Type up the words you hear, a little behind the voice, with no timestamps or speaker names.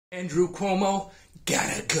Andrew Cuomo,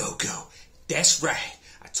 gotta go. That's right.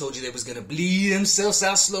 I told you they was gonna bleed themselves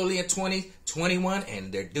out slowly in 2021,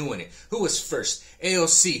 and they're doing it. Who was first?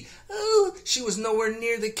 AOC. Oh, she was nowhere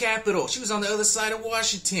near the Capitol. She was on the other side of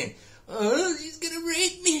Washington. Oh, he's gonna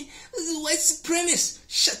rape me. This is a white supremacist.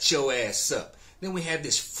 Shut your ass up. Then we have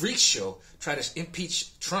this freak show try to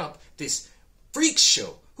impeach Trump. This freak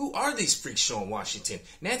show. Who are these freak show in Washington?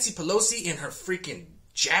 Nancy Pelosi and her freaking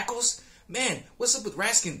jackals? Man, what's up with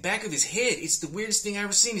Raskin back of his head? It's the weirdest thing I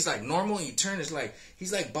ever seen. He's like normal, and you turn, it's like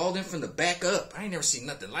he's like balding from the back up. I ain't never seen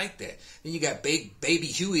nothing like that. Then you got baby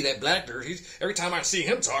Huey, that black dude. Every time I see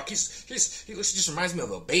him talk, he just reminds me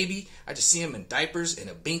of a baby. I just see him in diapers and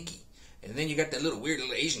a binky. And then you got that little weird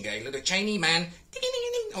little Asian guy, little Chinese man,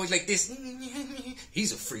 always like this.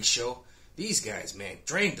 He's a freak show. These guys, man,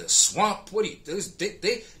 drain the swamp.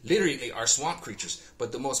 They literally are swamp creatures.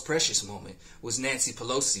 But the most precious moment was Nancy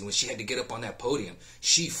Pelosi when she had to get up on that podium.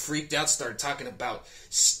 She freaked out, started talking about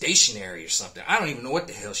stationery or something. I don't even know what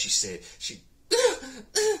the hell she said.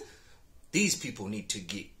 These people need to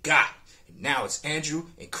get got. And now it's Andrew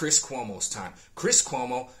and Chris Cuomo's time. Chris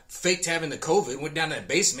Cuomo faked having the COVID, went down to that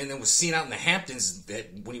basement, and was seen out in the Hamptons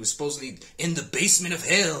when he was supposedly in the basement of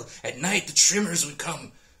hell. At night, the Trimmers would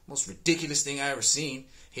come. Most ridiculous thing I ever seen.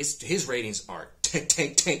 His ratings are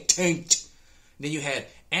tanked. Then you had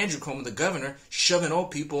Andrew Cuomo, the governor, shoving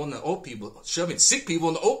shoving sick people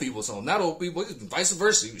in the old people's home. Not old people, vice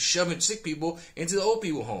versa. He was shoving sick people into the old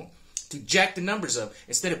people home to jack the numbers up.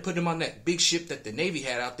 Instead of putting them on that big ship that the Navy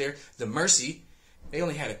had out there, the Mercy, they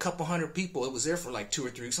only had a couple hundred people. It was there for like 2 or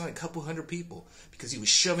 3 weeks, only a couple hundred people, because he was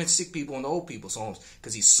shoving sick people in the old people's homes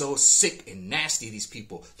because he's so sick and nasty. These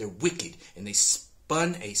people, they're wicked, and they spun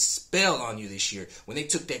a spell on you this year. When they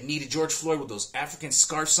took that knee to George Floyd with those African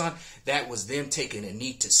scarves on, that was them taking a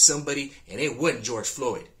knee to somebody, and it wasn't George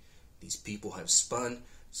Floyd. These people have spun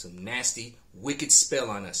some nasty, wicked spell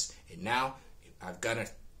on us. And now, I've got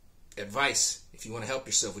advice. If you want to help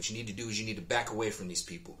yourself, what you need to do is you need to back away from these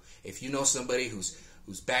people. If you know somebody who's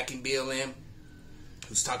backing BLM,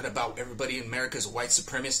 who's talking about everybody in America is a white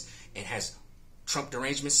supremacist and has Trump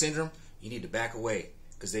derangement syndrome, you need to back away.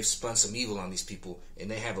 Because they've spun some evil on these people,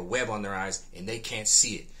 and they have a web on their eyes, and they can't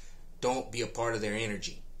see it. Don't be a part of their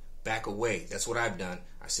energy. Back away. That's what I've done.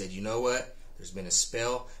 I said, you know what? There's been a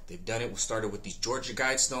spell. They've done it. We started with these Georgia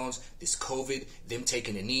Guidestones, this COVID, them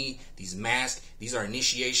taking a knee, these masks. These are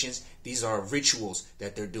initiations. These are rituals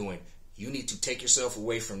that they're doing. You need to take yourself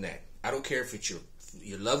away from that. I don't care if it's your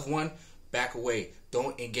loved one. Back away.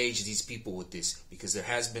 Don't engage these people with this, because there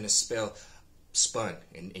has been a spell spun,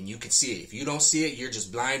 and you can see it. If you don't see it, you're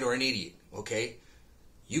just blind or an idiot, okay?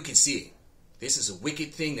 You can see it. This is a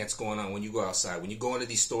wicked thing that's going on when you go outside, when you go into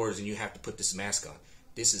these stores and you have to put this mask on.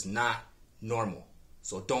 This is not normal.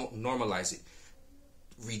 So don't normalize it.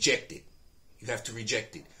 Reject it. You have to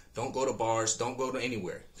reject it. Don't go to bars. Don't go to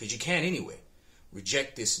anywhere, because you can't anyway.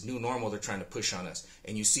 Reject this new normal they're trying to push on us,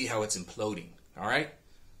 and you see how it's imploding, all right?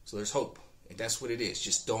 So there's hope. And that's what it is.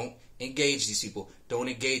 Just don't engage these people. Don't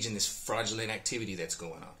engage in this fraudulent activity that's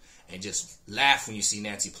going on. And just laugh when you see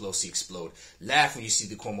Nancy Pelosi explode. Laugh when you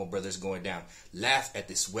see the Cuomo brothers going down. Laugh at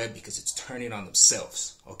this web, because it's turning on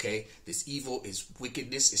themselves. Okay? This evil, is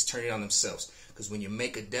wickedness is turning on themselves. Because when you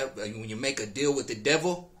make a deal with the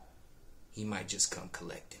devil, he might just come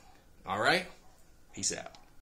collecting. All right? Peace out.